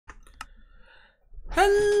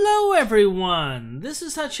Hello everyone, this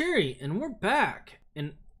is Hachiri and we're back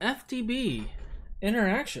in FTB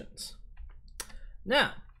interactions.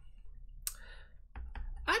 Now,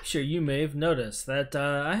 I'm sure you may have noticed that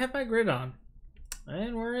I have my grid on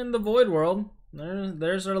and we're in the void world.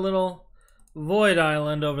 There's our little void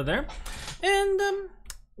island over there. And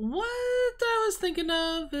what I was thinking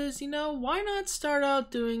of is, why not start out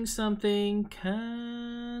doing something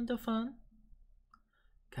kind of fun?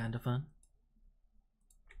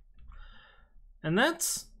 And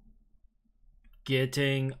that's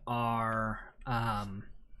getting our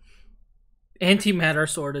antimatter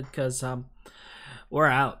sorted, because we're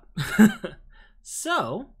out.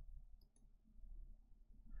 So,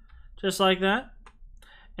 just like that.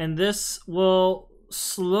 And this will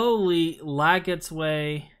slowly lag its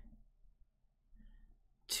way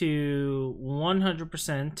to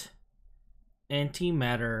 100%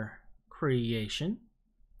 antimatter creation.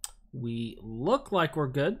 We look like we're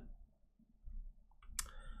good.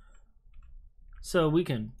 So we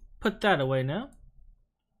can put that away now.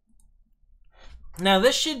 Now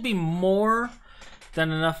this should be more than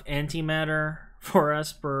enough antimatter for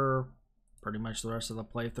us for pretty much the rest of the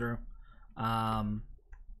playthrough.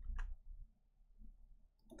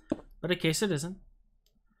 But in case it isn't,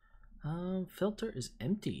 filter is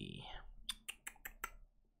empty.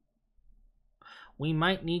 We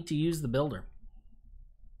might need to use the builder.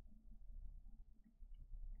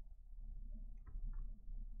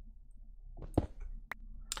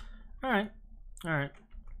 Alright,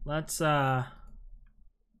 let's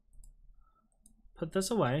put this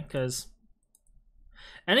away, because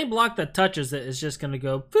any block that touches it is just going to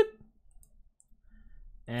go boop,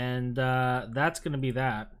 and that's going to be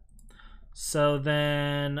that. So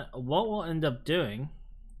then what we'll end up doing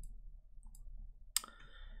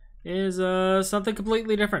is something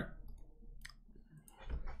completely different.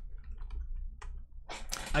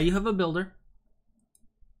 You have a builder.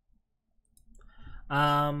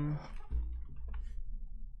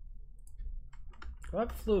 Grab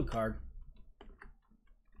a fluid card.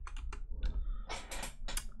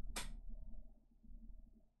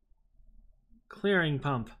 Clearing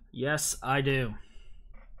pump. Yes, I do.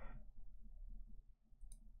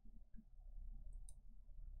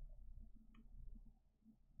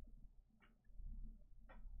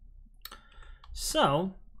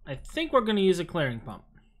 So, I think we're going to use a clearing pump.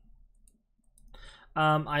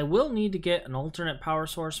 I will need to get an alternate power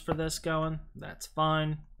source for this going. That's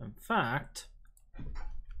fine. In fact,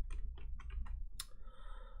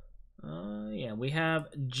 yeah, we have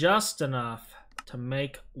just enough to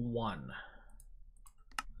make one.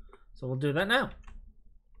 So we'll do that now.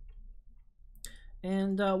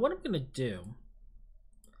 And what I'm going to do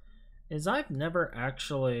is I've never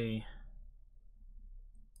actually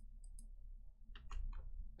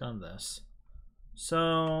done this.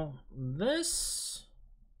 So this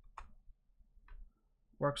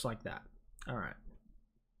works like that. All right.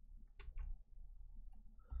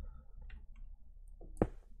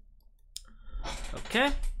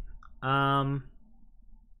 Okay.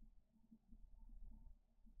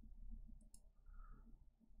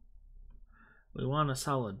 We want a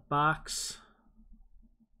solid box.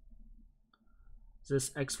 Is this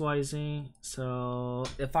XYZ? So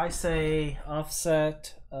if I say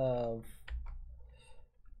offset of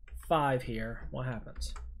 5 here, what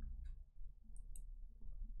happens?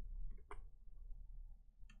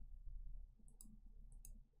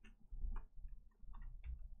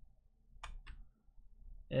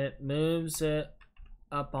 It moves it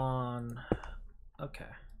up on, okay.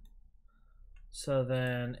 So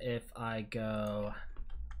then if I go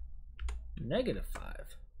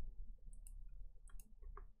 -5,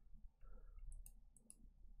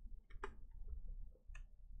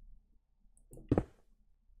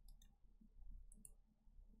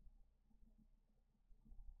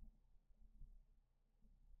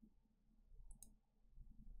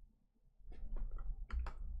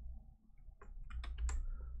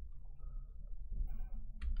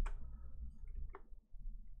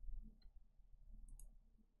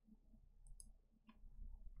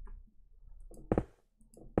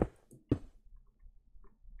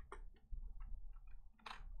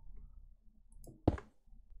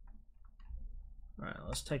 all right,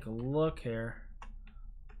 let's take a look here.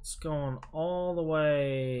 It's going all the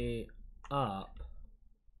way up.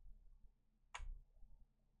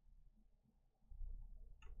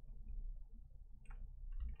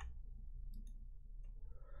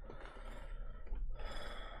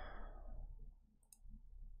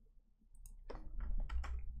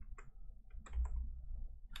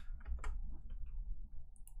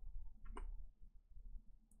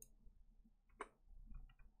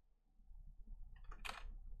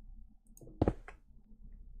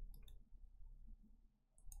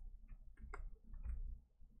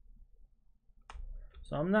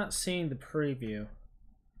 So I'm not seeing the preview,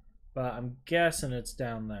 but I'm guessing it's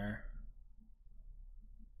down there.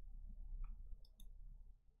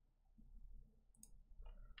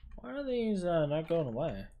 Why are these not going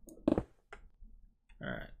away?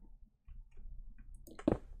 Alright.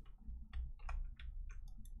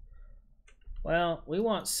 Well, we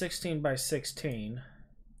want 16 by 16.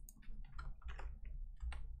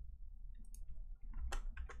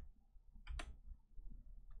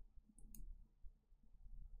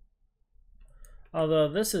 Although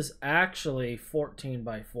this is actually 14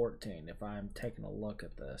 by 14 if I'm taking a look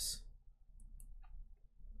at this.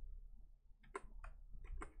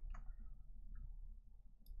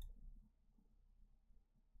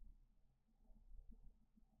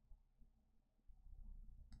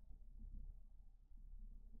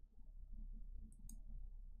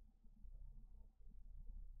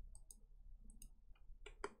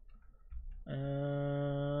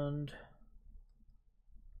 And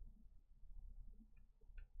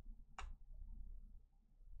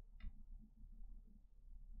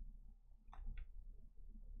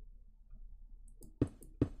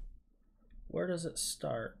where does it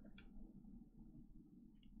start?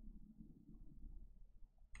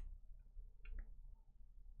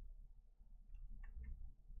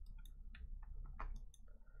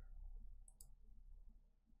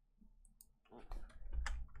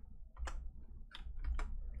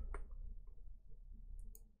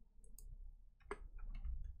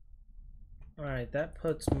 Alright, that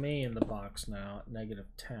puts me in the box now at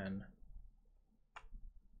 -10.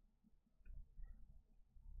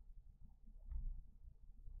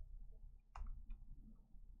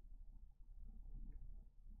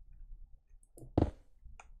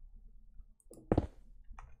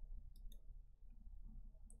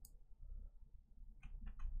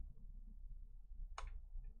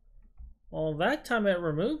 Well, that time it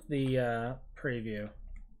removed the preview.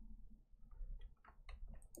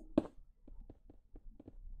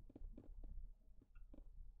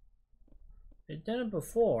 It did it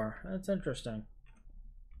before. That's interesting.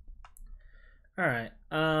 All right.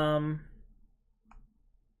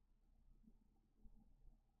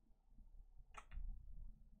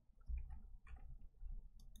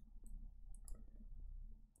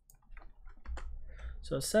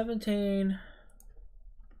 So 17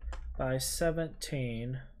 by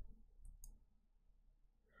 17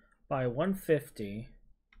 by 150.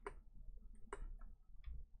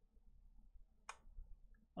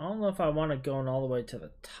 I don't know if I want it going all the way to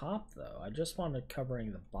the top though. I just want it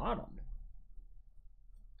covering the bottom.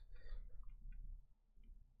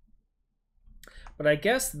 But I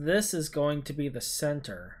guess this is going to be the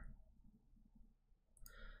center.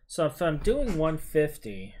 So if I'm doing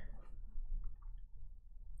 150,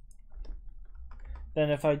 then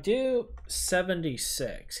if I do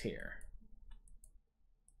 76 here,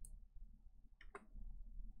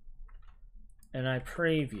 and I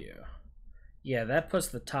preview, yeah, that puts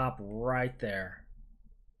the top right there.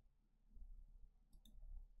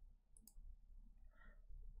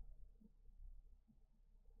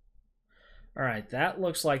 All right, that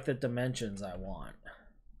looks like the dimensions I want.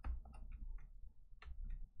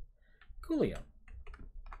 Coolio.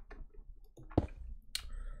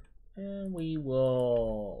 And we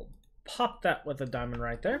will pop that with a diamond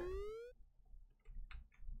right there.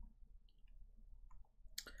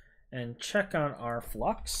 And check on our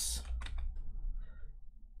flux.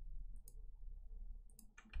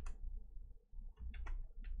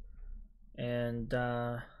 And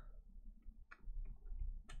I'm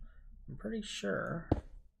pretty sure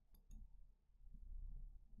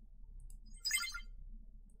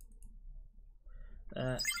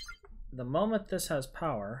that the moment this has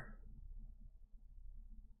power,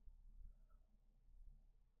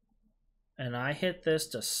 and I hit this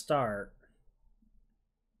to start,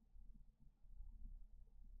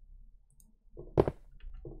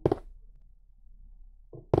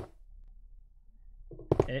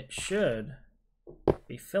 it should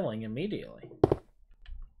be filling immediately.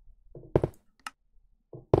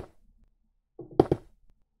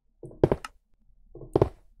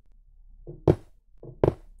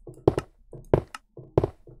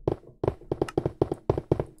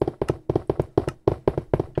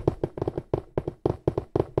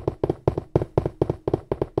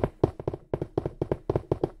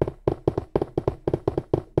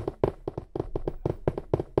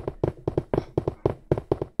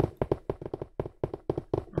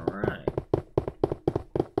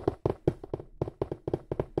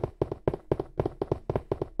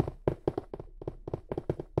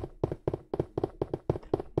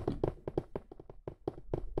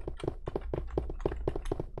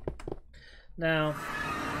 Now,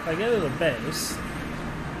 if I go to the base,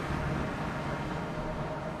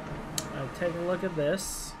 take a look at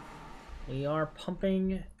this. We are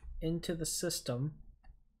pumping into the system.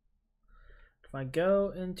 If I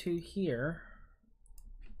go into here,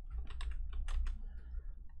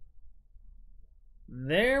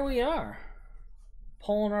 there we are,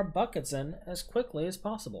 pulling our buckets in as quickly as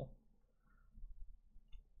possible.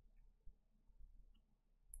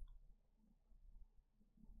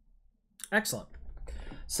 Excellent.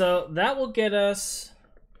 So that will get us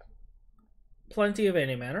plenty of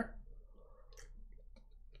antimatter.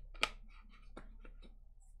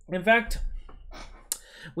 In fact,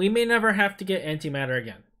 we may never have to get antimatter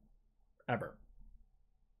again, ever.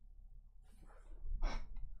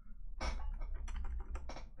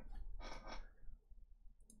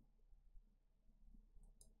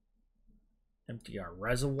 Empty our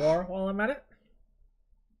reservoir while I'm at it.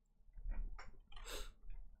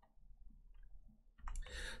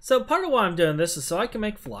 So part of why I'm doing this is so I can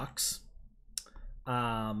make flux.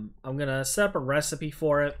 I'm gonna set up a recipe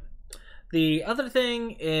for it. The other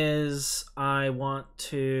thing is I want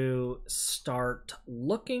to start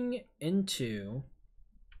looking into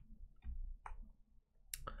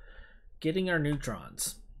getting our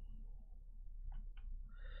neutrons,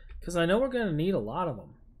 because I know we're gonna need a lot of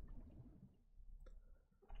them.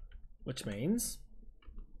 Which means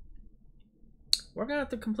we're going to have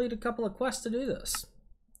to complete a couple of quests to do this.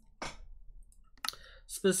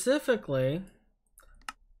 Specifically,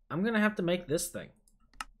 I'm going to have to make this thing.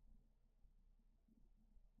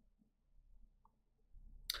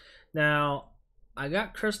 Now, I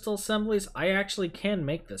got crystal assemblies. I actually can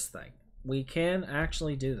make this thing. We can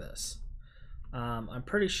actually do this. I'm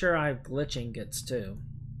pretty sure I have glitch ingots too.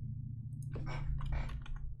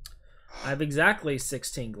 I have exactly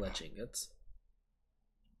 16 glitch ingots.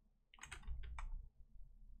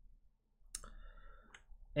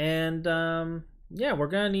 And yeah, we're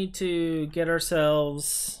gonna need to get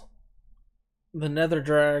ourselves the nether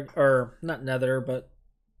drag, or not nether, but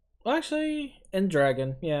well, actually end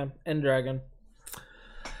dragon. Yeah, end dragon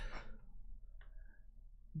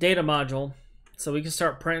data module, so we can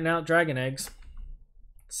start printing out dragon eggs,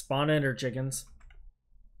 spawn ender chickens.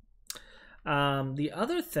 The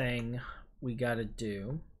other thing we gotta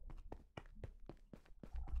do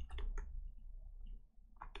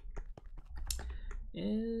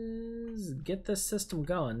is get this system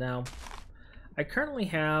going. Now, I currently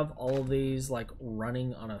have all of these like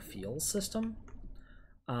running on a fuel system.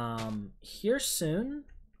 Here soon,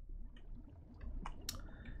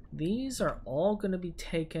 these are all going to be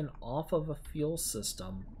taken off of a fuel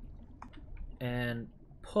system and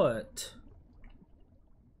put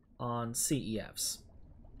on CEFs.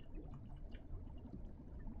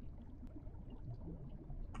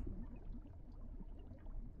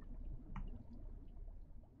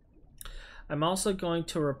 I'm also going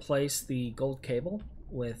to replace the gold cable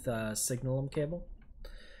with signalum cable,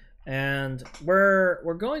 and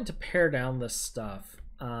we're going to pare down this stuff.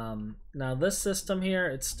 Now this system here,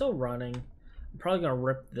 it's still running. I'm probably going to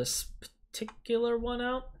rip this particular one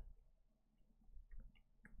out.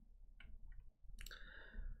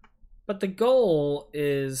 But the goal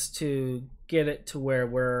is to get it to where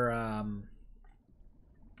we're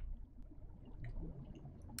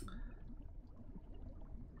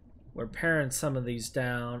paring some of these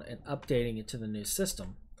down and updating it to the new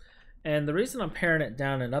system. And the reason I'm paring it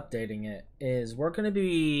down and updating it is we're going to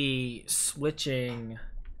be switching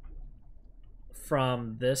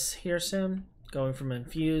from this here soon, going from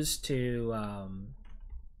infused to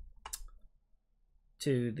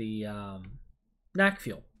the NAC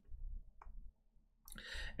fuel.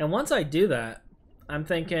 And once I do that, I'm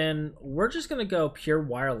thinking we're just going to go pure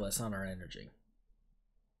wireless on our energy.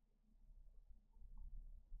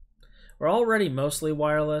 We're already mostly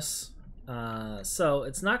wireless, so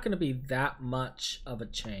it's not going to be that much of a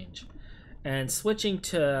change. And switching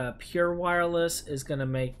to pure wireless is going to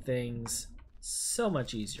make things so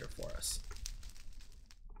much easier for us.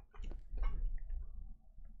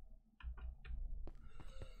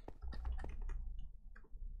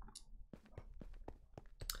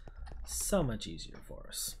 So much easier for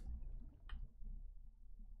us.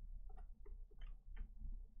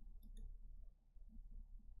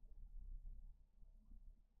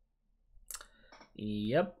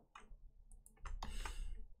 Yep.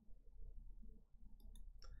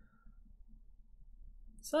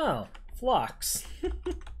 So, flux.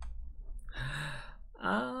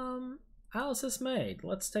 How is this made?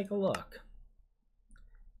 Let's take a look.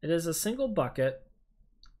 It is a single bucket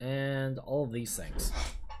and all of these things.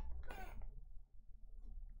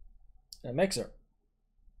 A mixer.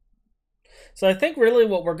 So I think really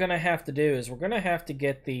what we're gonna have to do is we're gonna have to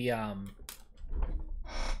get the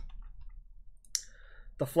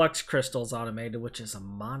the flux crystal is automated, which is a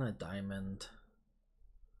mana diamond.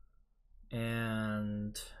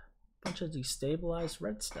 And a bunch of destabilized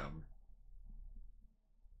redstone.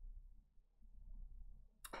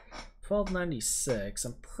 1296.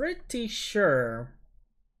 I'm pretty sure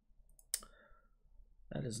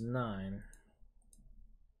that is 9.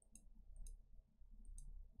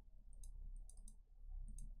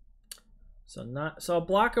 So a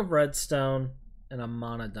block of redstone and a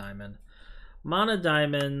mana diamond. Mana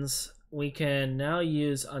diamonds we can now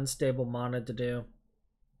use unstable mana to do.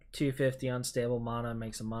 250 unstable mana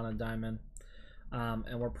makes a mana diamond.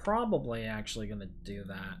 And we're probably actually going to do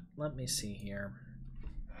that. Let me see here.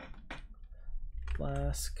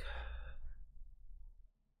 Flask.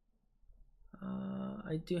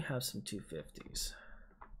 I do have some 250s.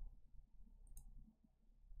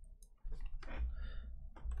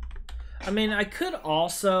 I mean, I could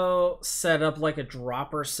also set up like a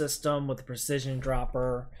dropper system with a precision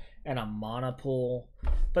dropper and a mana pool,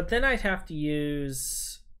 but then I'd have to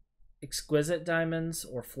use exquisite diamonds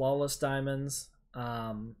or flawless diamonds.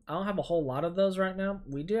 I don't have a whole lot of those right now.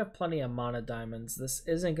 We do have plenty of mana diamonds. This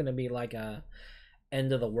isn't going to be like a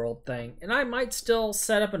end of the world thing, and I might still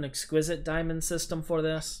set up an exquisite diamond system for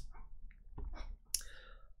this,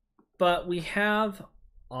 but we have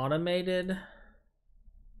automated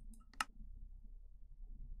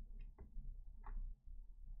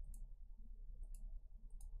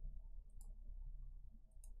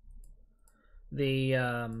the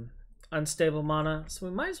unstable mana, so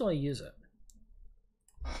we might as well use it.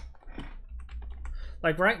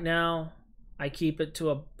 Like right now, I keep it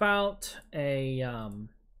to about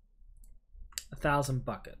 1,000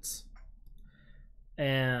 buckets,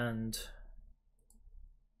 and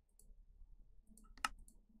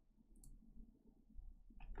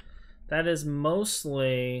that is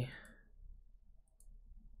mostly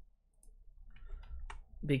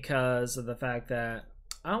because of the fact that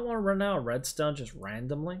I don't want to run out of redstone just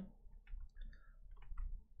randomly.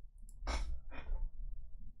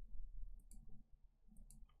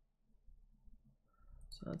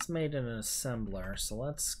 So that's made in an assembler, so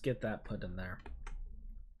let's get that put in there.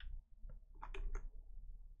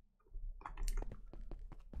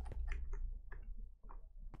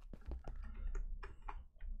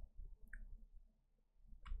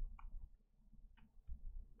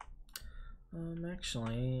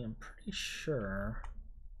 Actually, I'm pretty sure.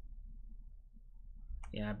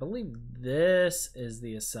 Yeah, I believe this is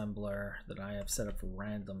the assembler that I have set up for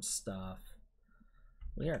random stuff.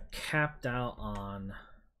 We are capped out on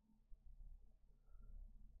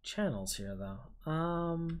channels here, though.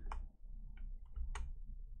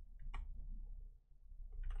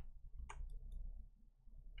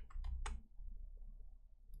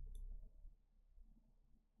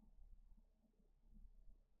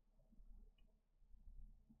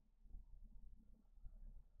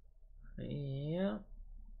 Yeah.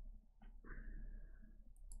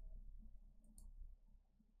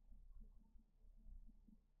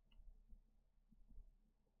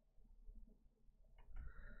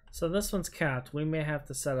 So this one's capped. We may have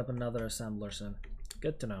to set up another assembler soon.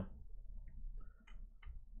 Good to know.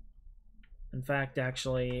 In fact,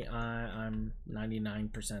 actually, I'm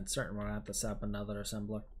 99% certain we're going to have to set up another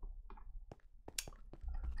assembler.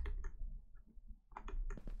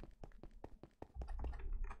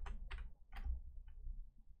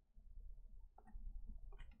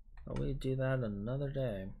 But we do that another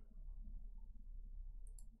day.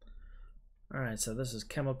 Alright, so this is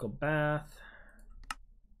chemical bath.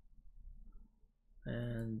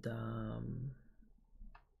 And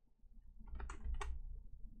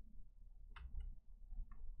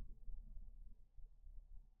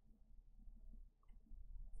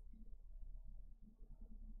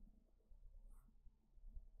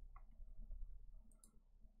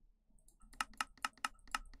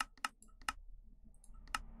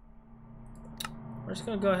we're just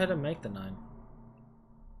going to go ahead and make the 9.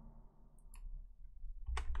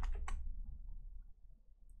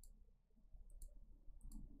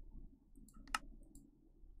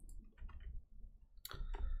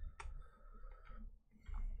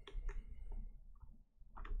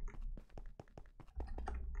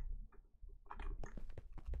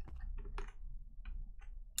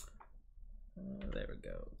 There we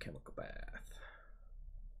go, chemical bath.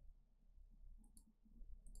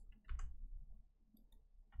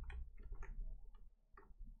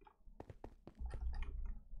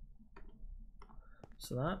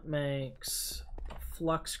 So that makes a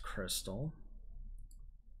flux crystal.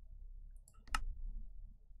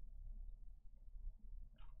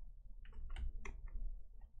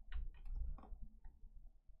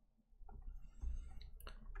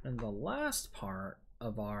 And the last part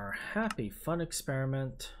of our happy fun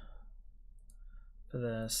experiment for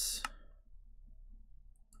this.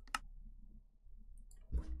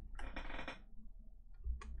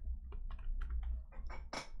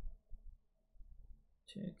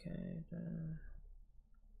 Okay.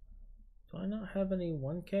 Do I not have any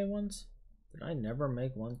 1K ones? Did I never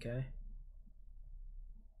make 1K?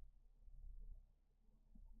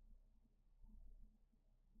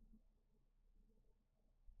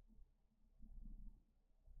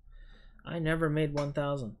 I never made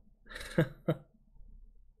 1,000. I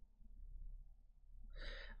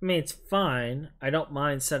mean, it's fine. I don't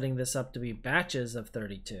mind setting this up to be batches of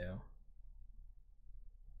 32.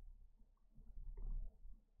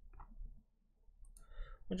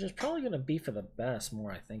 Which is probably going to be for the best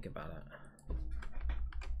more I think about it.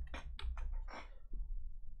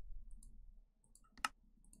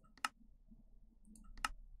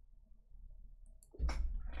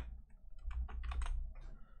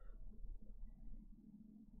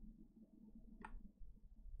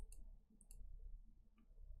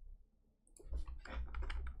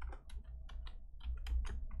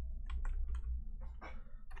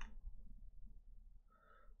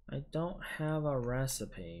 I don't have a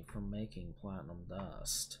recipe for making platinum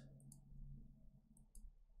dust.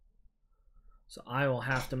 So I will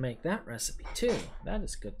have to make that recipe too. That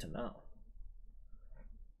is good to know.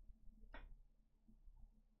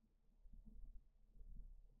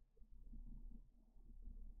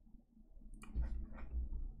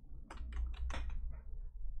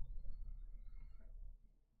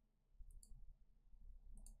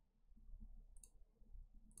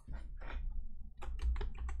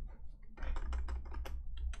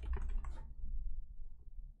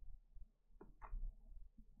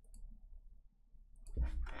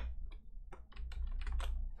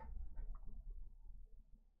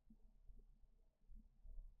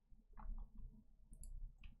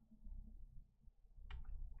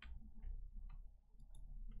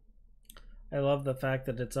 I love the fact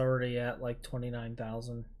that it's already at like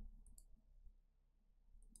 29,000.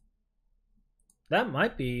 That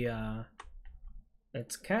might be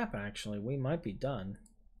its cap actually. We might be done.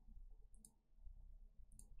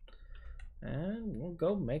 And we'll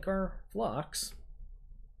go make our flux.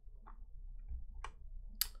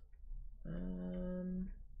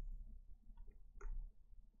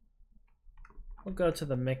 We'll go to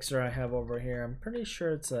the mixer I have over here. I'm pretty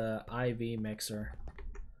sure it's a IV mixer.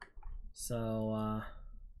 So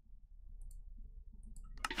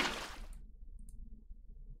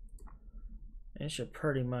it should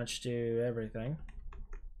pretty much do everything.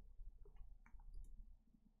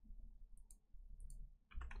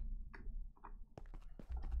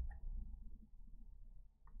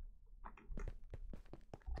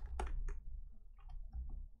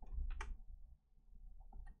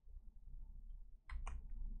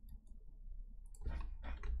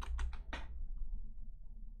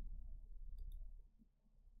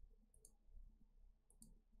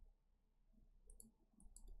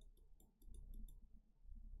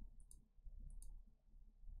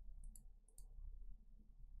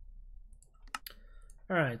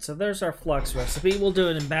 All right, so there's our flux recipe. We'll do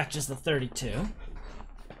it in batches of 32.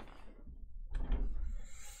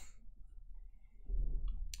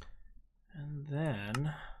 And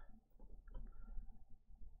then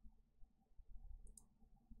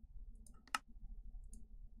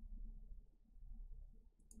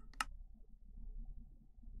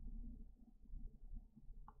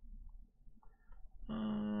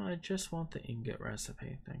I just want the ingot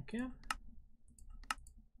recipe, thank you.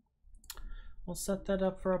 We'll set that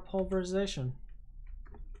up for a pulverization.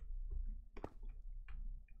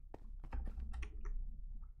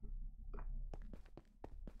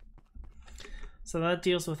 So that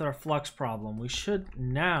deals with our flux problem. We should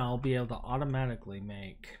now be able to automatically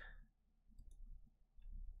make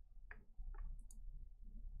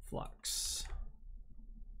flux.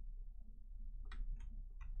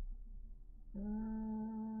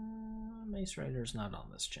 Mace Raider's not on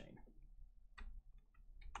this chain.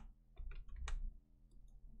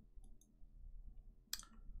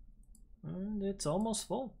 And it's almost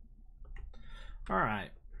full. All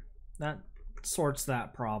right, that sorts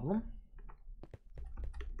that problem.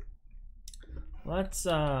 Let's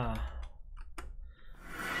head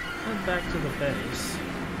back to the base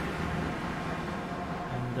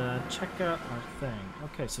and check out our thing.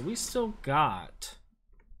 Okay, so we still got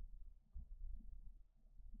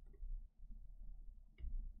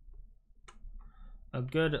a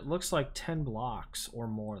good, it looks like 10 blocks or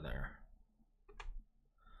more there.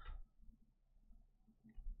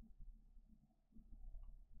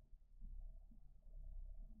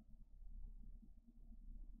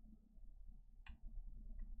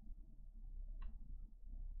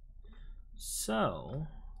 So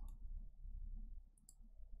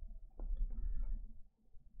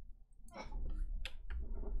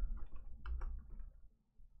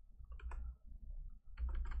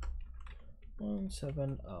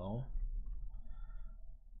 $170,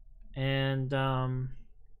 and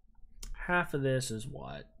half of this is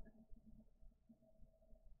what?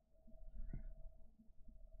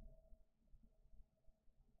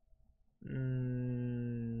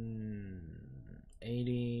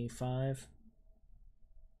 85.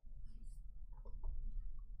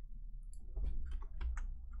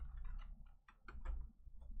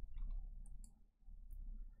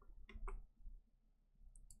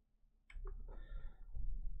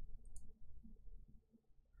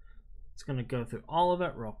 It's going to go through all of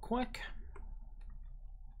it real quick.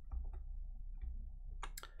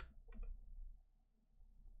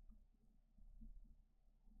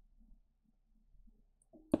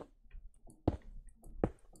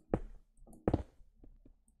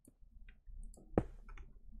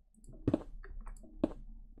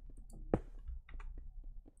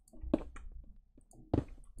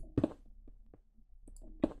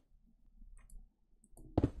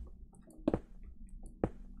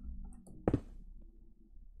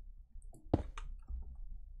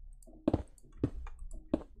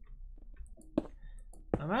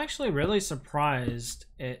 I'm actually really surprised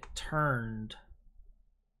it turned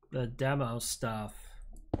the demo stuff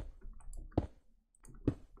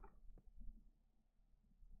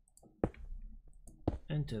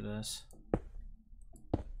into this.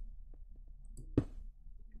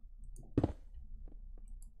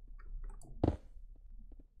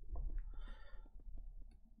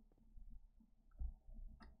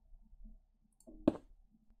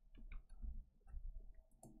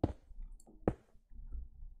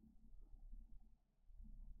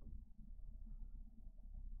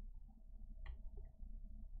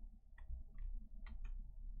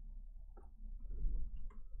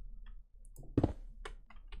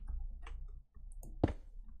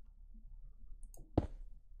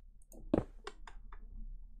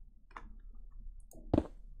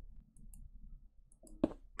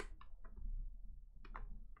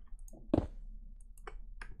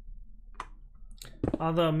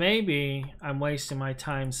 Although maybe I'm wasting my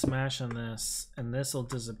time smashing this, and this will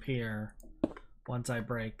disappear once I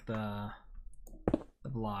break the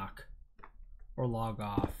block or log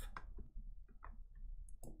off.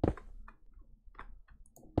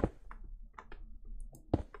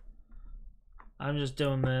 I'm just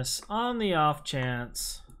doing this on the off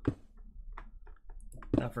chance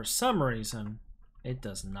that for some reason it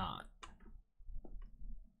does not.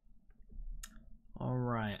 All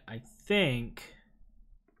right, I think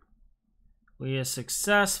we have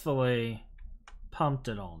successfully pumped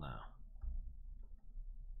it all now.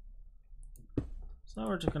 So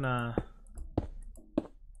we're just gonna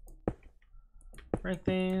break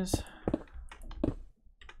these.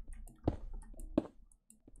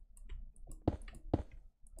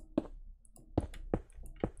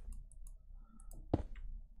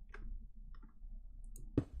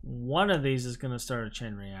 One of these is gonna start a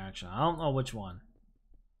chain reaction. I don't know which one.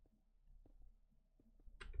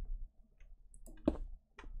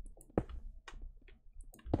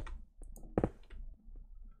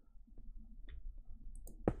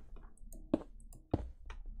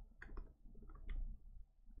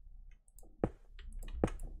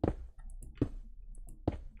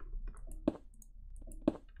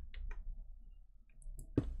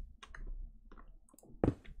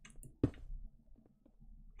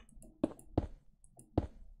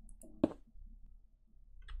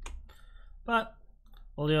 But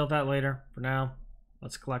we'll deal with that later. For now,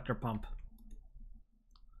 let's collect our pump,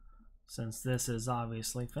 since this is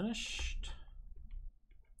obviously finished.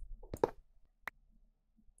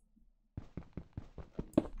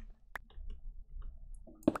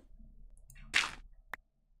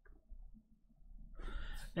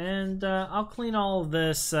 And I'll clean all of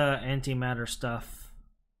this antimatter stuff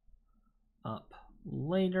up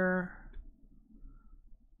later.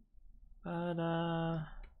 But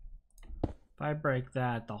if I break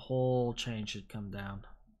that, the whole chain should come down.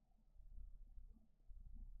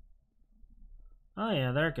 Oh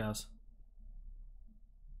yeah, there it goes.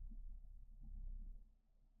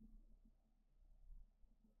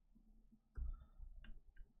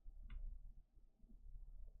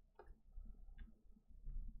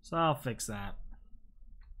 So I'll fix that.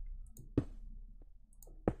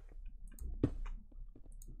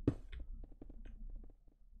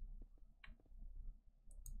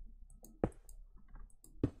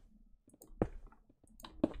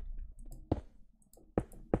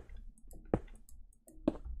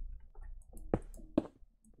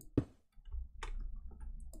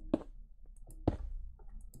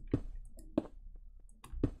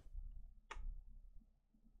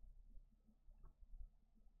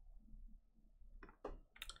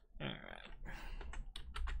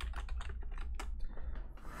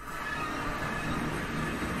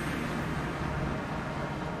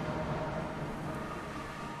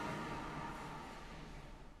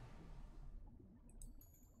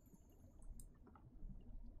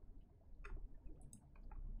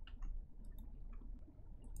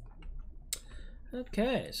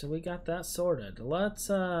 Okay, so we got that sorted. Let's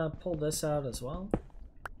pull this out as well.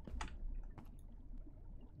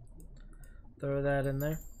 Throw that in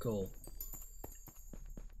there. Cool.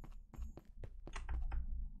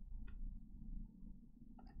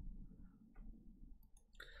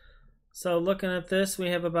 So looking at this, we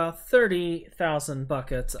have about 30,000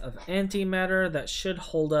 buckets of antimatter that should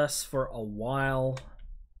hold us for a while.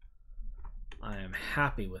 I am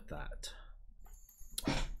happy with that.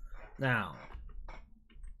 Now,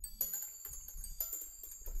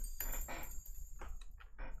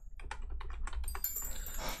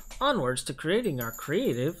 onwards to creating our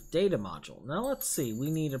creative data module. Now let's see,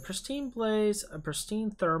 we need a pristine blaze, a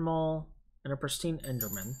pristine thermal, and a pristine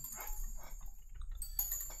enderman.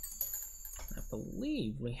 I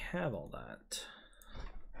believe we have all that.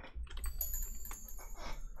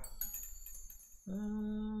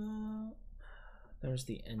 There's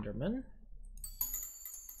the enderman.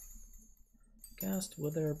 Ghast,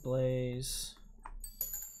 wither, blaze.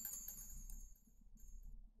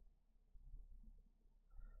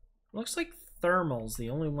 Looks like thermal's the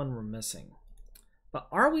only one we're missing. But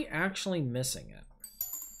are we actually missing it?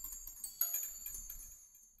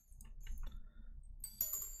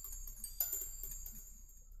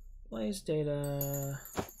 Blaze data.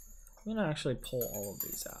 I'm gonna actually pull all of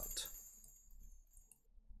these out.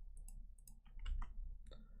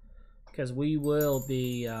 Because we will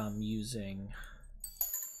be using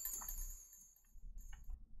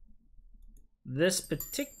this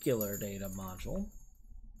particular data module.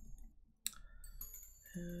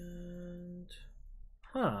 And,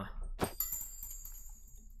 huh.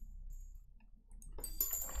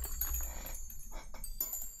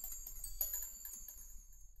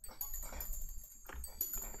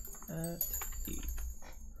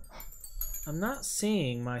 I'm not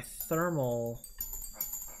seeing my thermal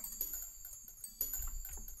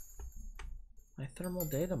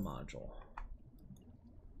data module.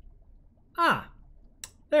 Ah,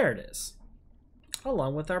 there it is.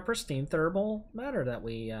 Along with our pristine thermal matter that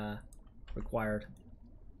we required.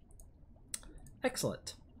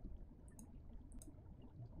 Excellent.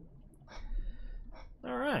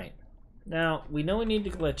 All right. Now, we know we need the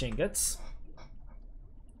glitch ingots.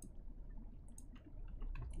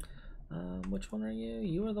 Which one are you?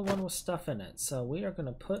 You are the one with stuff in it. So we are going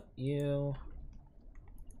to put you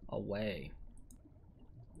away.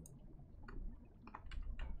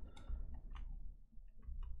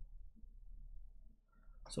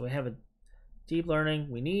 So we have a deep learning.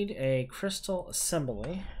 We need a crystal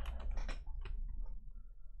assembly,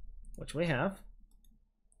 which we have.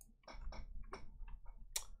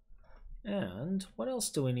 And what else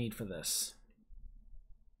do we need for this?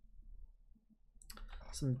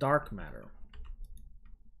 Some dark matter,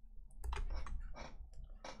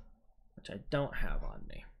 which I don't have on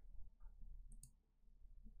me.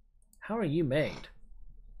 How are you made?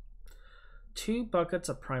 2 buckets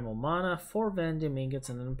of primal mana, 4 vanadium ingots,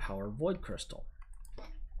 and an empowered void crystal.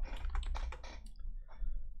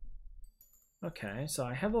 Okay, so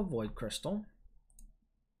I have a void crystal.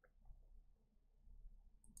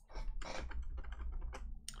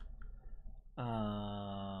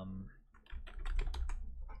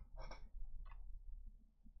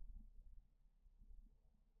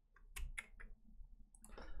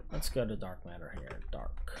 Let's go to dark matter here.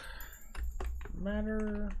 Dark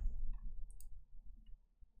matter.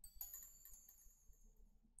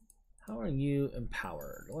 How are you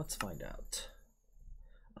empowered? Let's find out.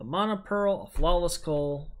 A mana pearl, a flawless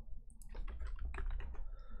coal.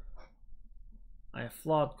 I have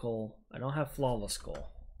flawed coal. I don't have flawless coal.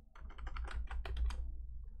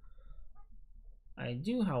 I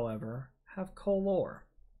do, however, have coal ore.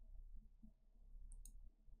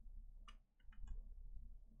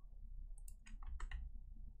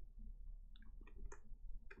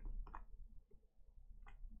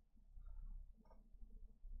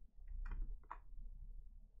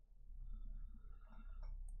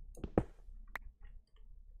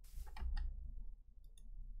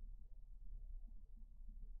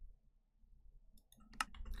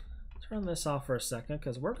 Turn this off for a second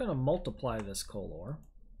because we're going to multiply this coal ore.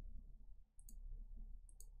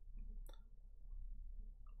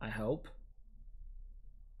 I hope.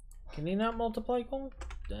 Can he not multiply coal?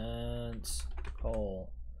 Dense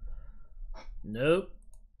coal. Nope.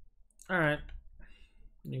 Alright.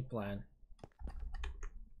 New plan.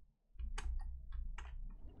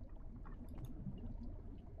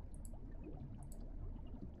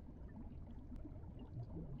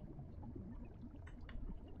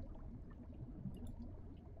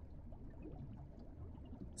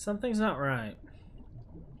 Something's not right.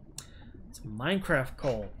 It's Minecraft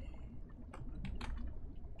coal.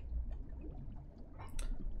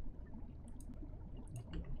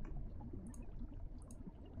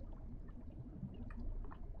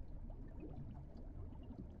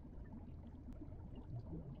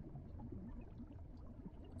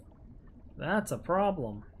 That's a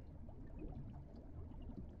problem.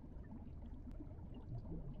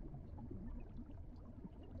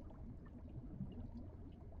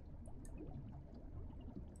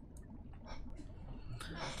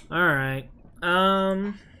 Alright.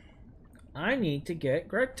 I need to get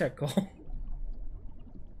Greg Tech Coal.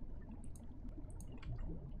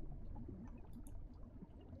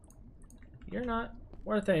 You're not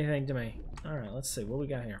worth anything to me. Alright, let's see. What we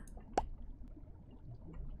got here?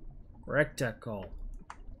 Greg Tech Coal.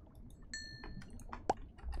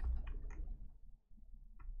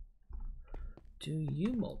 Do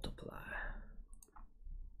you multiply?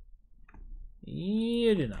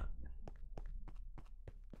 You do not.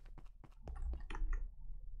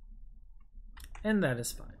 And that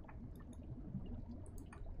is fine.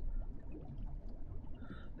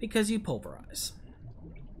 Because you pulverize.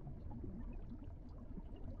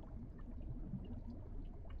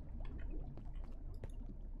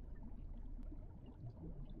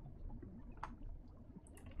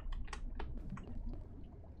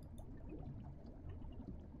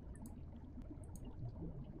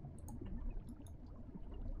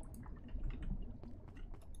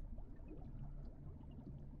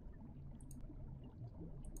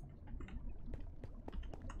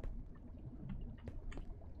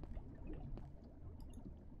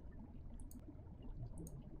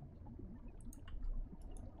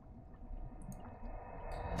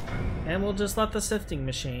 And we'll just let the sifting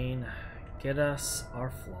machine get us our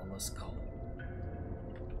flawless coal.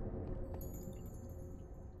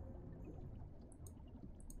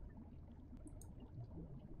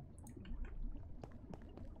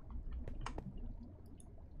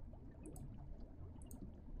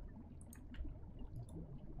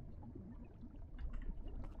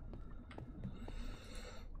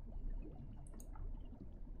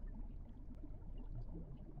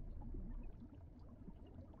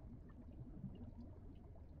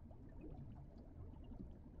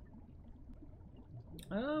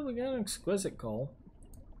 Oh, we got an exquisite coal.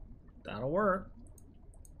 That'll work.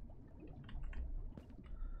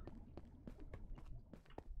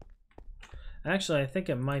 Actually, I think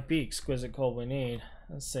it might be exquisite coal we need.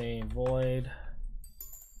 Let's see, void.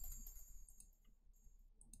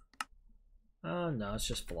 Oh, no, it's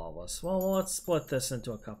just flawless. Well, let's split this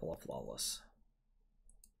into a couple of flawless.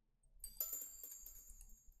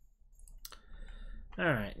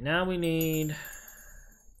 Alright, now we need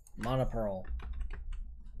monopearl.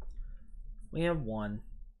 We have one,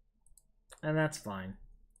 and that's fine.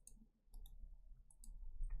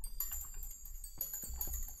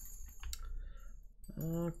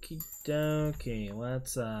 Okie dokie,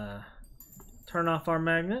 let's turn off our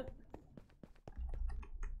magnet.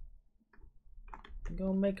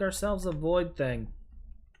 Go make ourselves a void thing.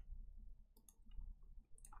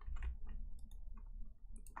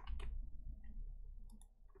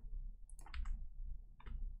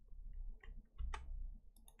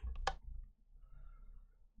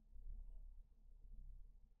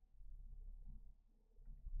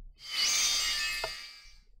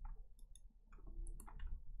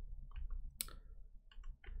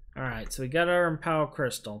 Alright, so we got our Empower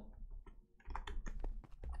Crystal.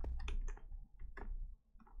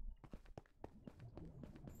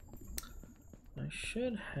 I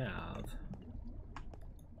should have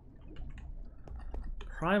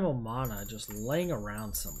Primal Mana just laying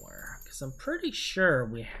around somewhere, because I'm pretty sure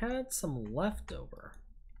we had some leftover.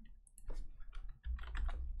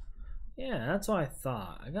 Yeah, that's what I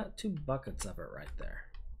thought. I got 2 buckets of it right there.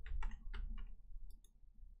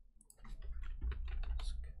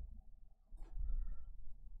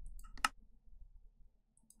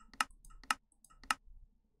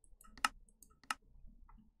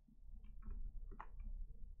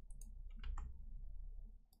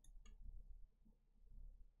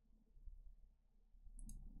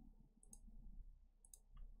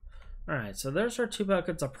 Alright, so there's our 2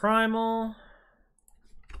 buckets of primal.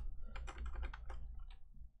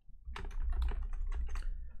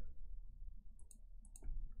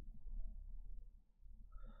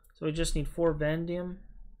 So we just need 4 vanadium,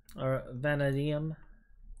 or vanadium.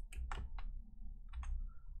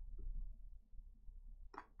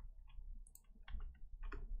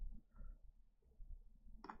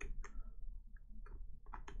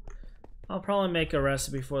 I'll probably make a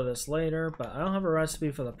recipe for this later, but I don't have a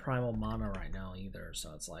recipe for the primal mana right now either,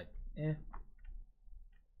 so it's like, eh.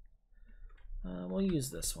 We'll use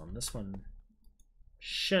this one. This one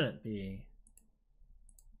shouldn't be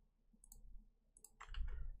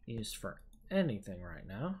used for anything right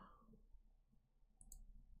now.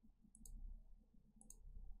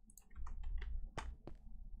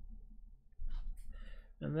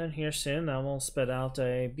 And then here soon, that will spit out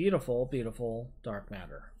a beautiful, beautiful dark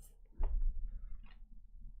matter.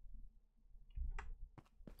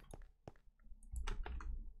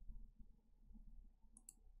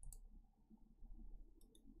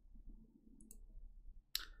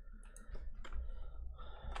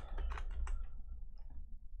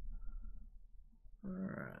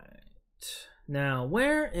 Now,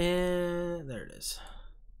 where is... There it is.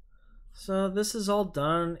 So this is all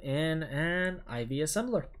done in an IV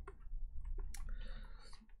assembler.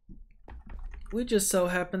 We just so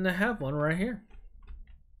happen to have one right here.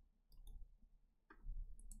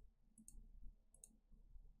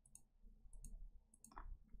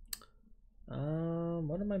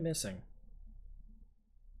 What am I missing?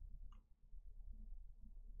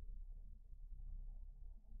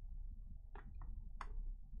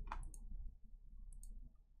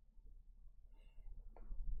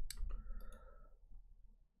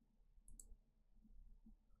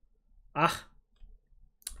 Ah,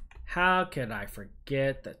 how could I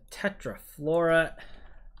forget the tetrafluorite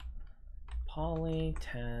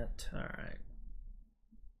polytet? All right.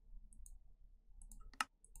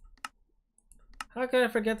 How could I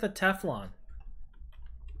forget the Teflon?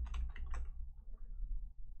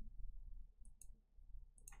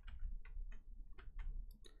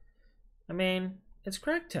 I mean, it's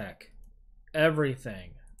crack tech.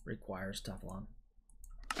 Everything requires Teflon.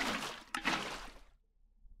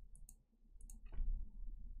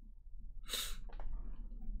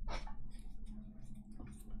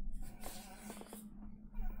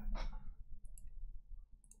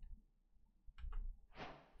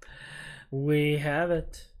 We have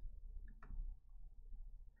it.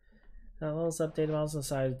 Levels updated models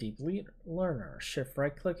inside Deep Learner. Shift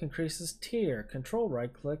right click increases tier. Control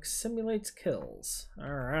right click simulates kills.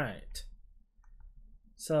 Alright.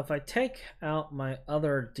 So if I take out my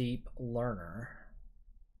other Deep Learner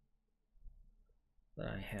that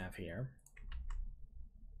I have here.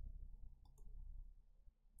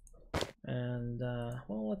 And,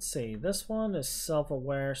 well, let's see. This one is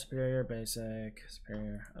self-aware, superior, basic,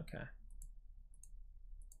 superior. Okay.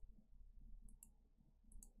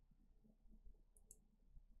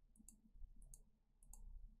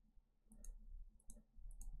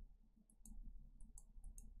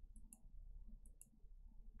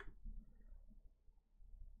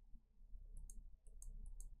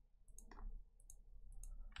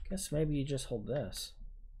 Guess maybe you just hold this.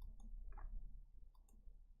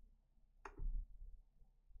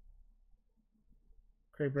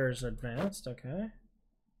 Creeper's advanced, okay.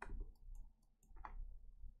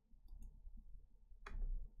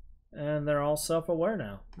 And they're all self-aware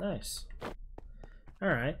now. Nice.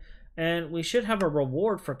 Alright. And we should have a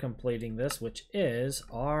reward for completing this, which is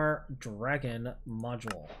our dragon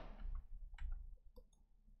module.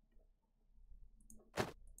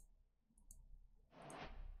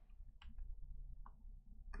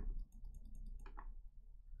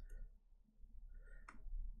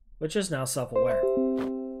 Which is now self-aware.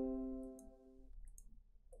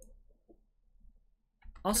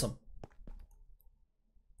 Awesome.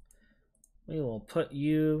 We will put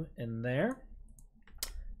you in there.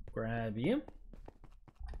 Grab you.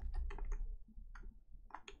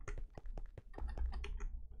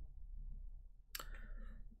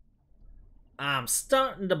 I'm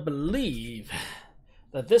starting to believe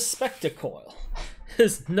that this spectacle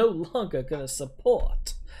is no longer going to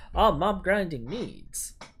support our mob grinding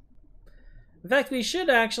needs. In fact, we should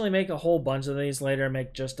actually make a whole bunch of these later and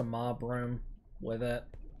make just a mob room with it.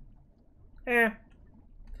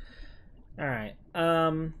 Alright,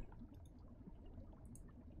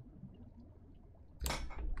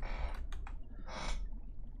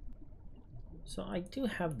 so I do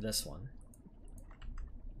have this one.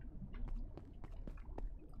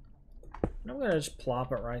 I'm gonna just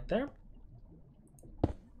plop it right there.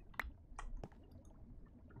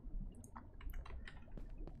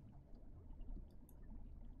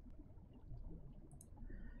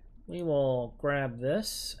 We will grab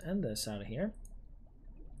this and this out of here.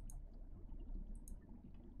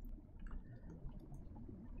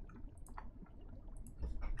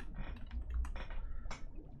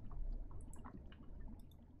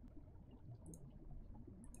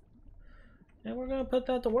 And we're going to put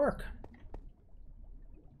that to work.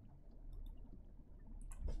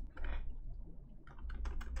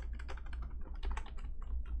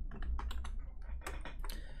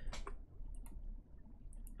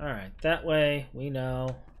 Alright, that way we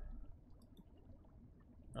know.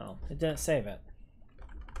 Oh, it didn't save it.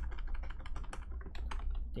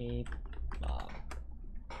 Deep mob.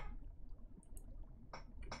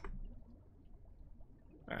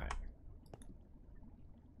 Alright.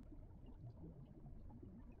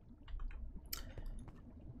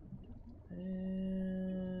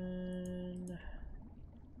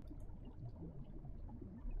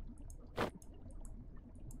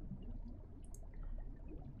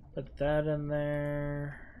 Put that in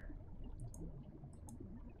there.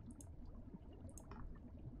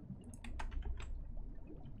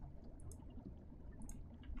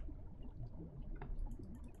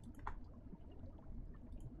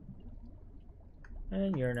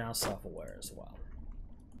 And you're now self-aware as well.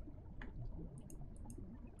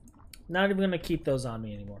 Not even going to keep those on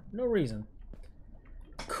me anymore. No reason.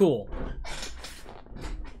 Cool.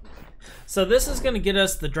 So this is going to get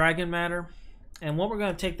us the dragon matter. And what we're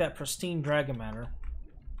going to take that pristine dragon matter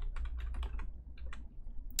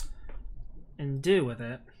and do with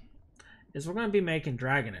it is we're going to be making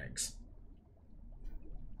dragon eggs.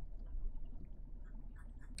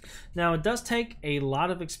 Now it does take a lot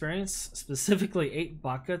of experience, specifically 8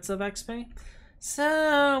 buckets of XP.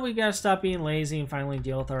 So we got to stop being lazy and finally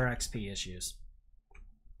deal with our XP issues.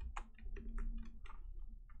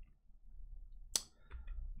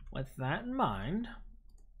 With that in mind,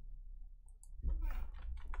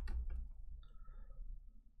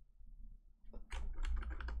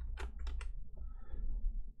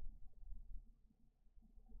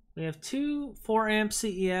 we have two 4 amp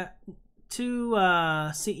CEF, two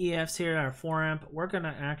CEFs here are 4 amp. We're going to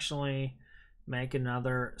actually make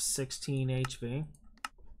another 16 HV.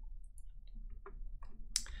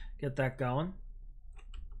 Get that going.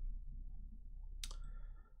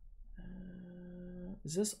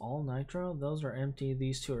 Is this all nitro? Those are empty.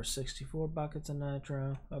 These two are 64 buckets of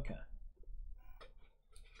nitro. Okay.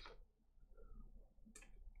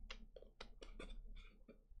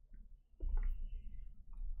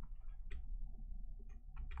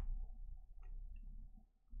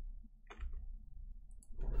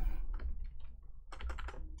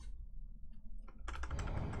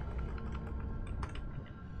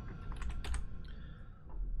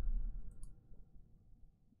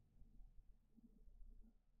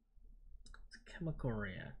 Chemical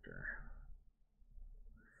reactor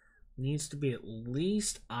needs to be at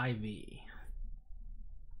least IV.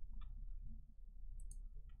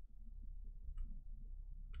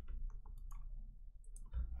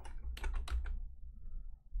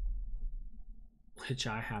 Which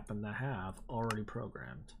I happen to have already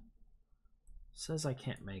programmed. Says I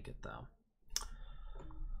can't make it though.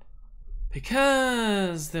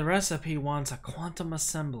 Because the recipe wants a quantum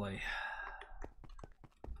assembly.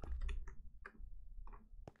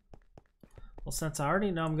 Well, since I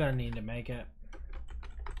already know I'm going to need to make it,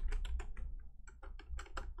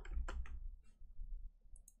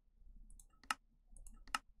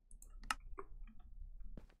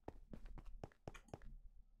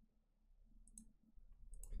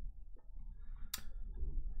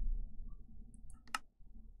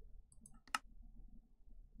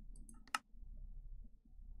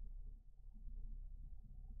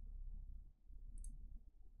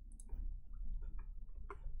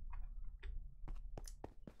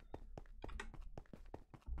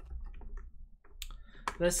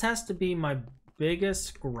 this has to be my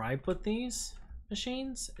biggest gripe with these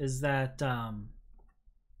machines, is that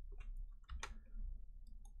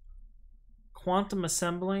quantum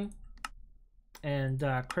assembly and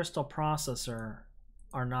crystal processor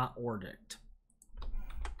are not ordered.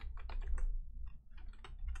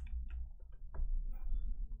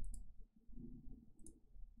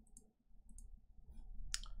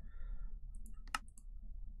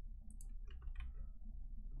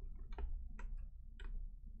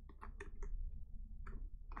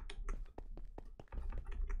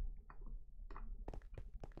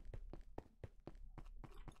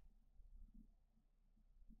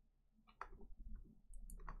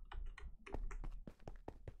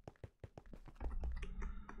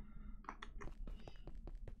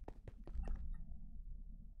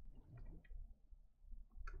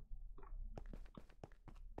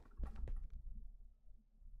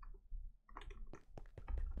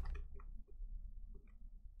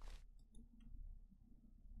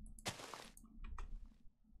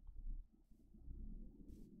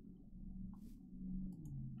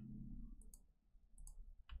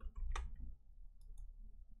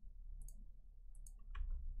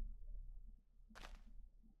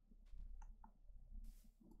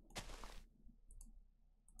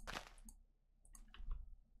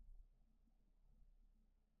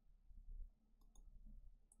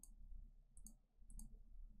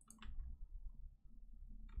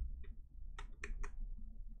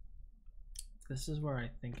 This is where I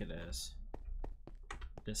think it is.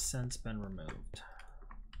 It has since been removed.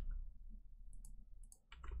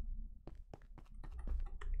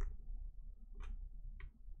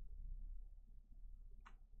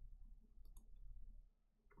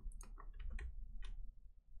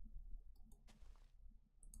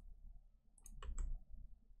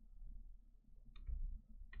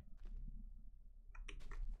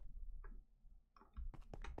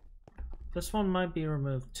 This one might be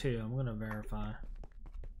removed too. I'm gonna verify.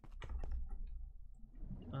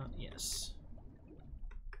 Yes.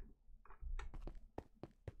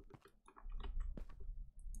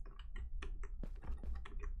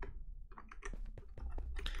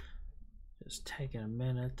 Just taking a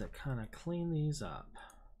minute to kind of clean these up.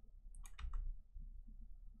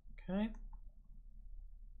 Okay.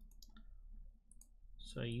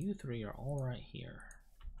 So you three are all right here.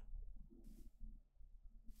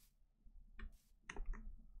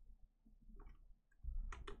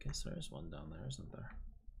 Guess there is one down there, isn't there?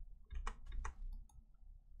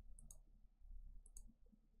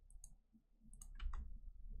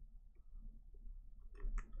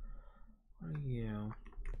 What are you?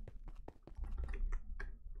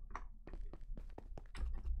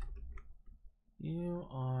 You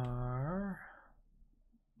are...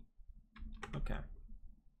 Okay.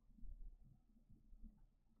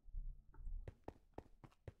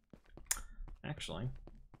 Actually,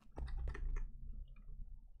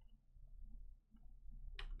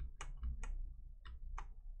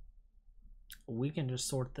 we can just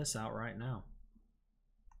sort this out right now.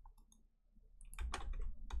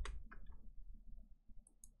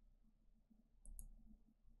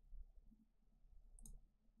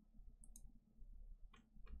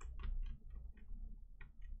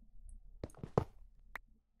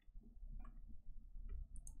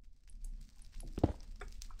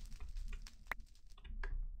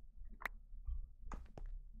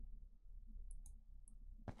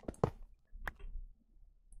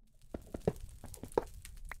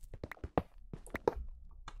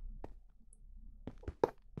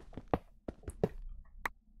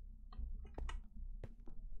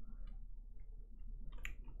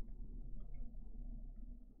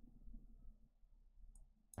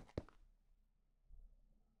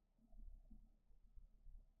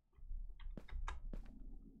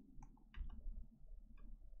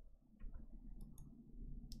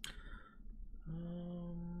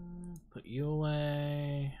 Put you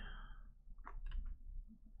away.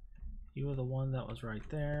 You were the one that was right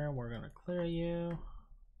there. We're gonna clear you.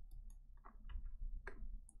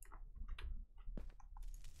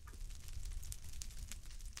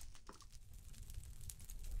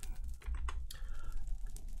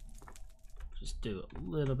 Just do a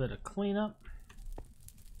little bit of cleanup.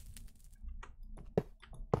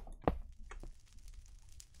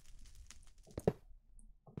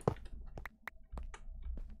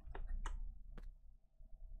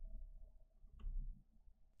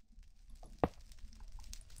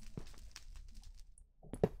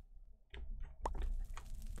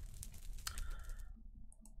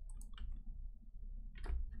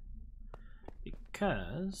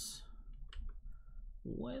 Because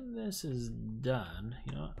when this is done,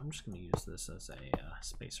 you know what, I'm just going to use this as a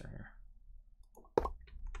spacer here.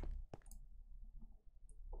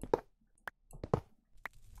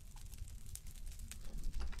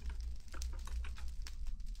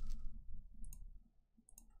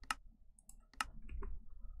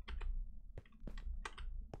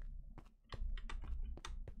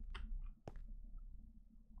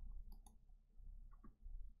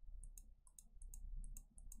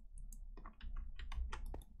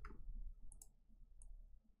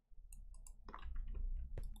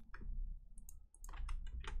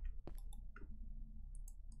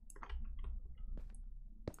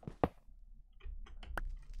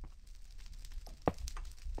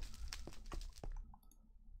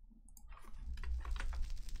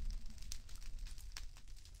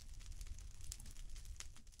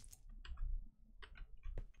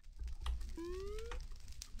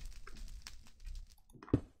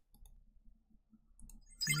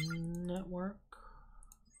 Network.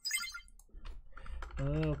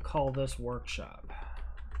 I'll call this workshop.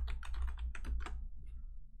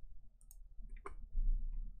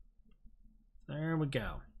 There we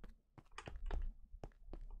go.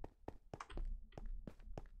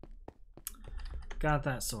 Got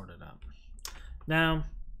that sorted out. Now,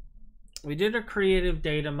 we did a creative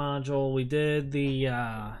data module. We did the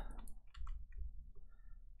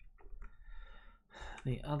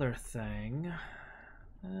other thing.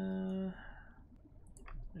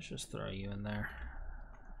 Let's just throw you in there.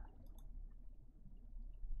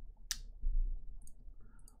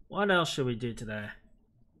 What else should we do today?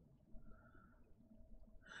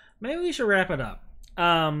 Maybe we should wrap it up.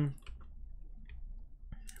 I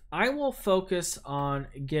will focus on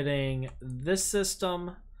getting this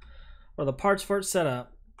system or the parts for it set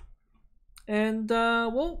up, and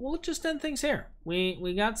we'll just end things here.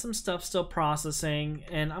 We got some stuff still processing,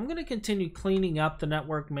 and I'm going to continue cleaning up the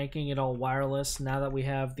network, making it all wireless now that we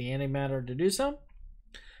have the antimatter to do so.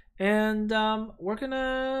 And we're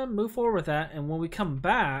gonna move forward with that. And when we come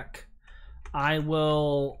back, I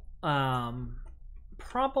will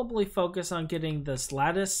probably focus on getting this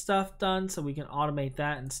lattice stuff done so we can automate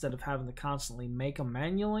that instead of having to constantly make them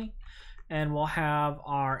manually. And we'll have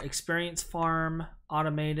our experience farm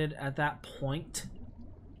automated at that point.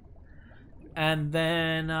 And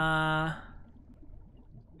then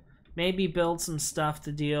maybe build some stuff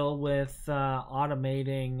to deal with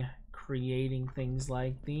automating, creating things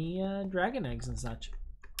like the dragon eggs and such.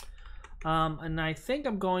 And I think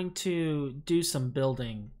I'm going to do some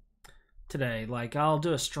building today. Like, I'll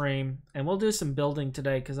do a stream and we'll do some building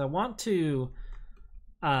today because I want to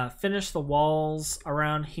finish the walls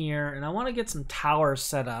around here, and I want to get some towers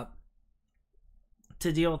set up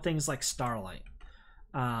to deal with things like starlight.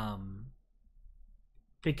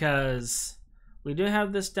 Because we do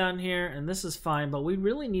have this down here, and this is fine, but we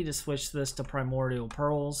really need to switch this to primordial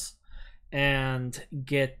pearls and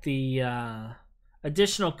get the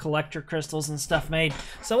additional collector crystals and stuff made.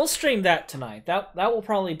 So we'll stream that tonight. That will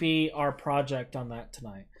probably be our project on that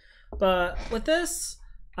tonight. But with this,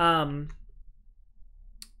 for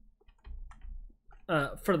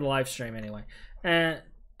the live stream anyway, and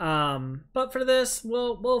but for this,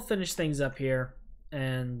 we'll finish things up here,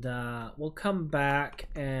 and we'll come back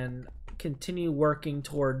and continue working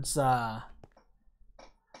towards well,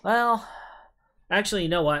 actually, you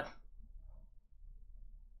know what,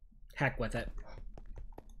 heck with it.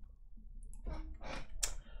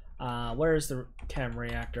 Where's the chem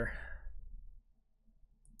reactor?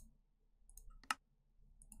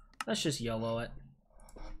 Let's just YOLO it.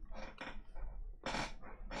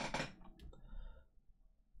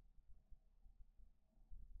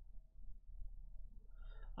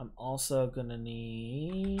 I'm also gonna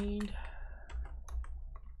need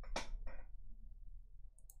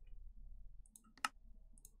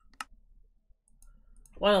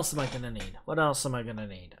what else am I gonna need? What else am I gonna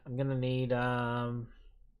need? I'm gonna need a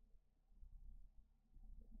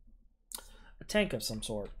tank of some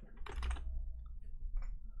sort.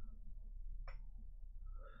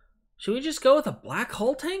 Should we just go with a black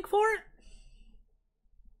hole tank for it?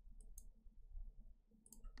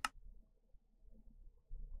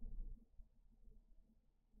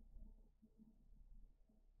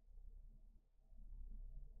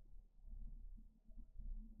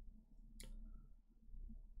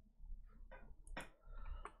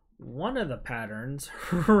 One of the patterns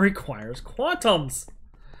requires quantums.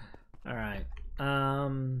 All right.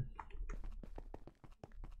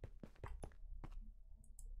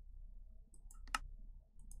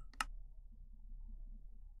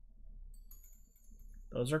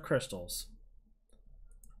 Those are crystals.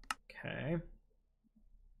 Okay.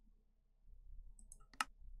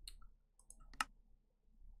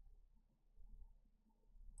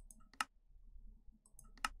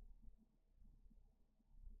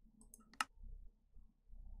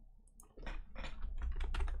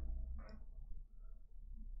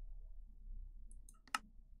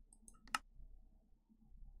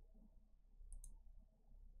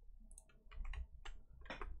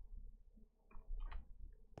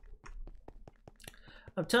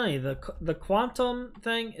 I'm telling you, the quantum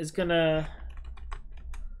thing is gonna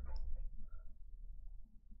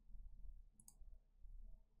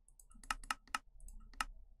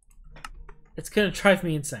drive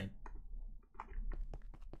me insane.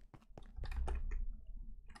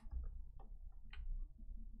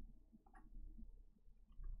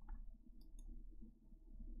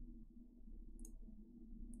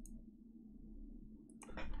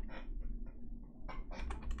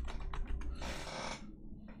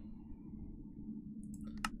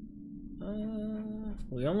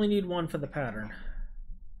 We only need one for the pattern,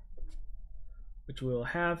 which we will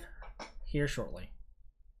have here shortly.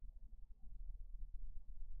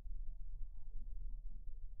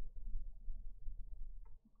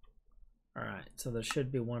 All right, so there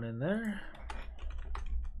should be one in there.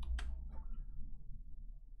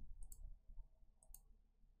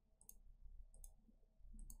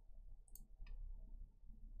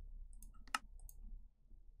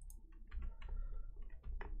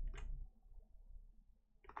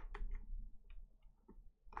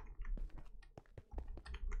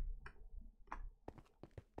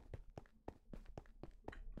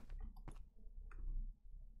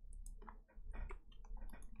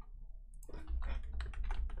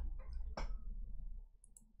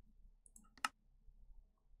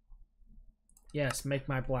 Yes, make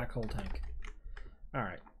my black hole tank. All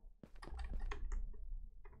right.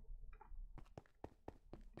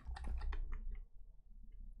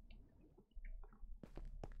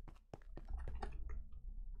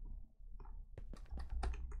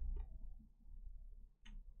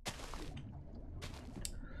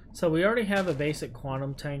 So we already have a basic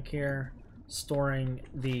quantum tank here, storing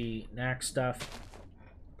the knack stuff.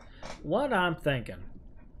 What I'm thinking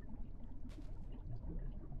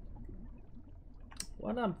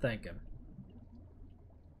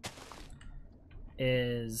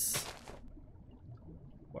is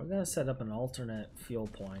we're going to set up an alternate fuel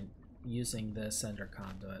point using the sender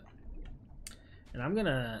conduit. And I'm going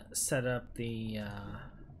to set up the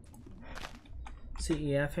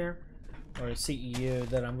CEF here, or a CEU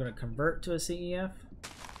that I'm going to convert to a CEF.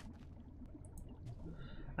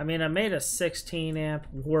 I mean, I made a 16 amp.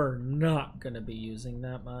 We're not going to be using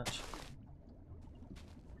that much.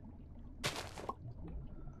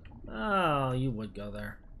 Oh, you would go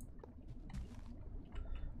there.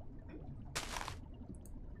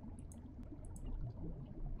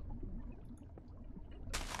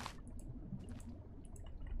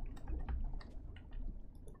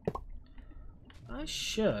 I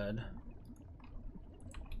should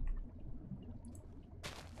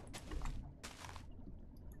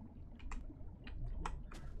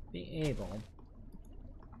be able.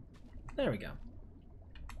 There we go.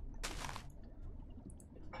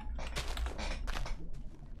 Our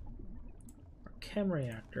chem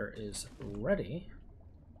reactor is ready.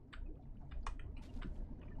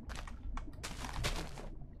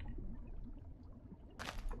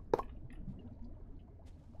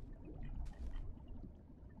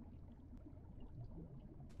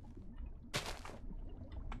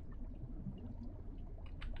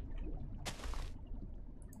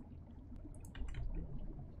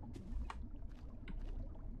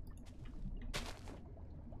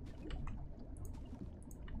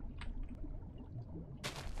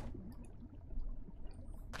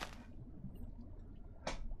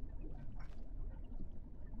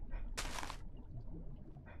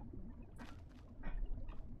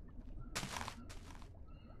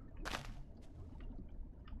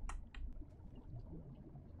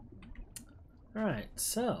 All right,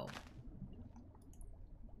 so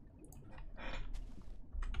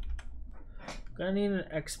gonna need an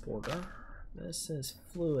exporter. This is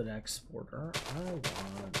fluid exporter. I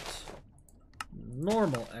want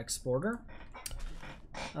normal exporter.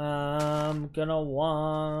 I'm gonna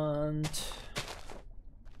want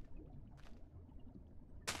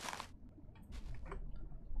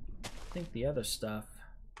I think the other stuff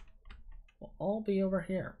will all be over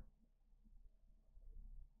here.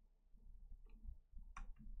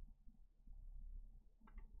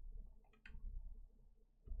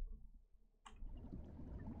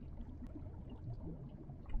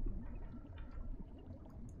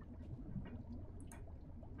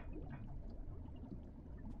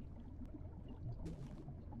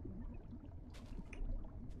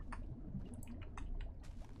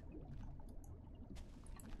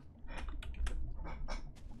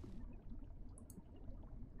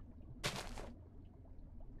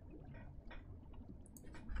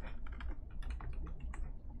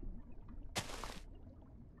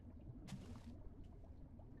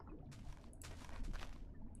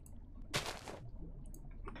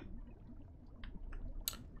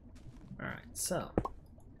 So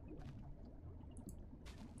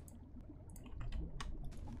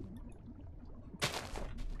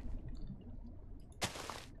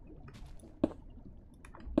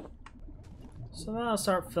then I'll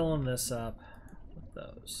start filling this up with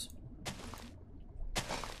those.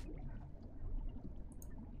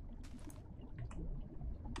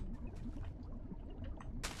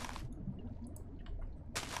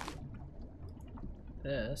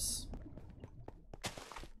 This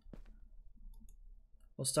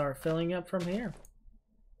we'll start filling up from here.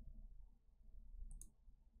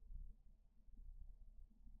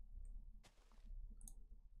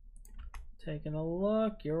 Taking a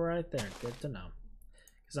look, you're right there. Good to know.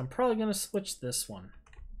 Because I'm probably going to switch this one.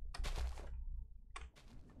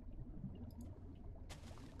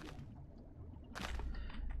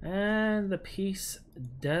 And the piece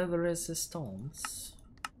de resistance.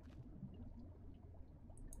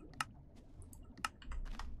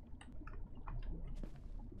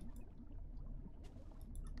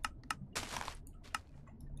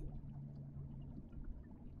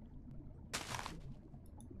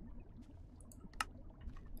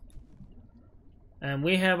 And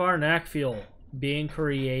we have our knack fuel being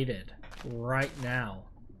created right now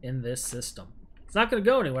in this system. It's not going to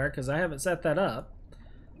go anywhere because I haven't set that up,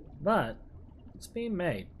 but it's being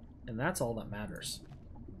made, and that's all that matters.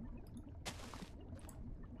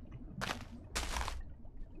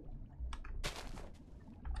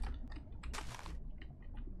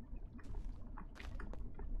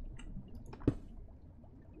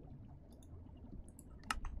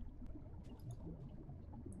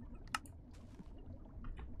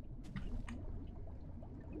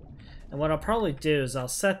 And what I'll probably do is I'll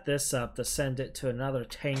set this up to send it to another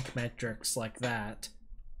tank metrics like that.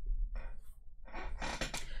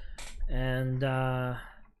 And,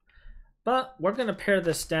 but we're going to pare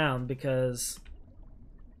this down because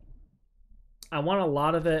I want a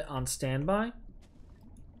lot of it on standby.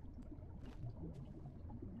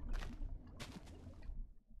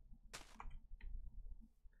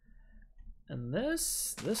 And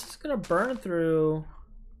this is going to burn through...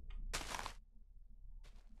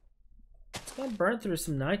 It's going to burn through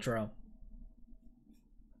some nitro.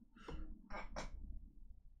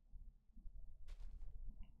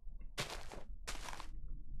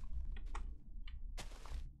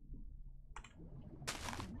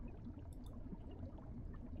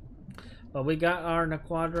 But we got our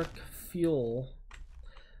Naquadric fuel.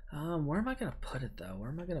 Where am I going to put it, though? Where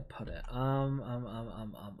am I going to put it?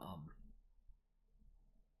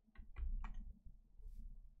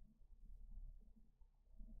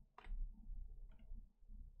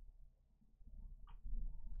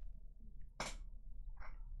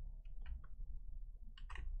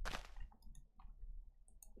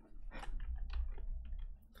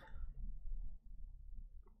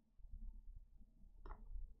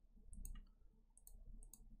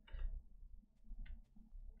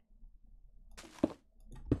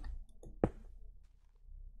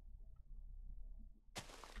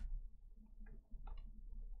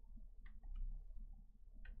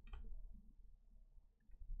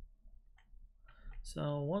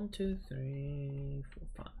 So 1, 2, 3,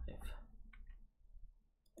 4, 5,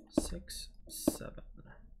 6, 7.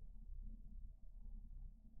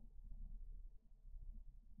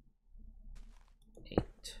 8.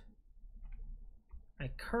 I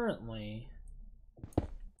currently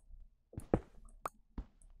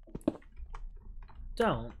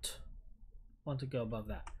don't want to go above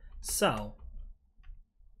that. So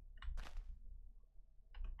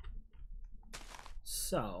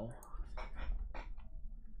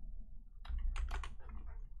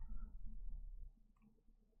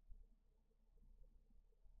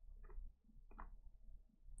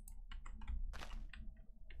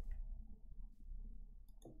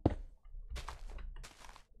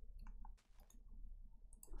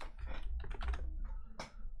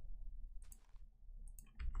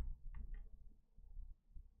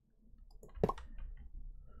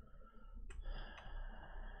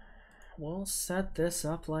we'll set this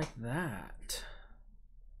up like that.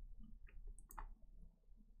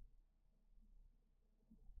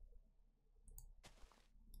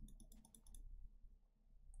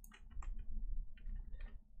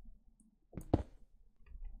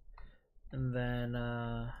 And then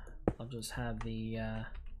I'll just have the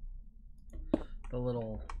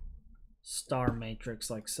little star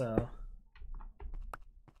matrix like so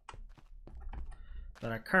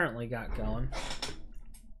that I currently got going.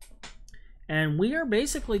 And we are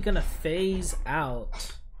basically going to phase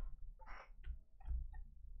out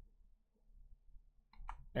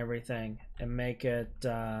everything and make it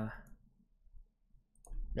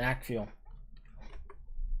NAC fuel.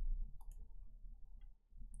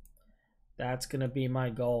 That's going to be my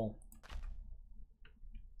goal,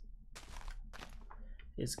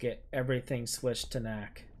 is get everything switched to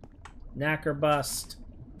NAC. NAC or bust.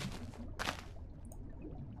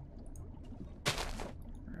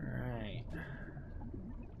 Alright.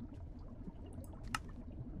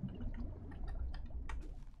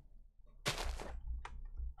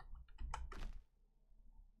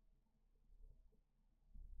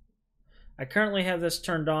 I currently have this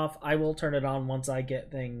turned off. I will turn it on once I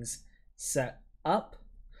get things set up,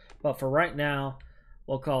 but for right now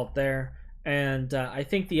we'll call it there. And I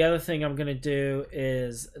think the other thing I'm gonna do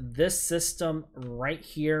is this system right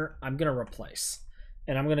here I'm gonna replace,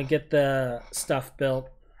 and I'm gonna get the stuff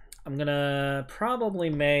built. I'm gonna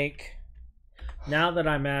probably make, now that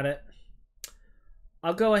I'm at it,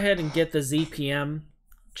 I'll go ahead and get the ZPM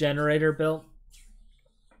generator built,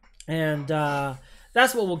 and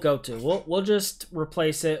that's what we'll go to. We'll just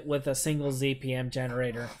replace it with a single ZPM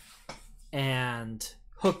generator and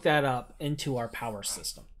hook that up into our power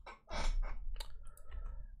system.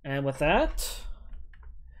 And with that,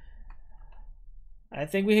 I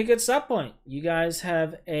think we hit a good stop point. You guys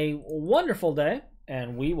have a wonderful day,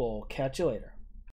 and we will catch you later.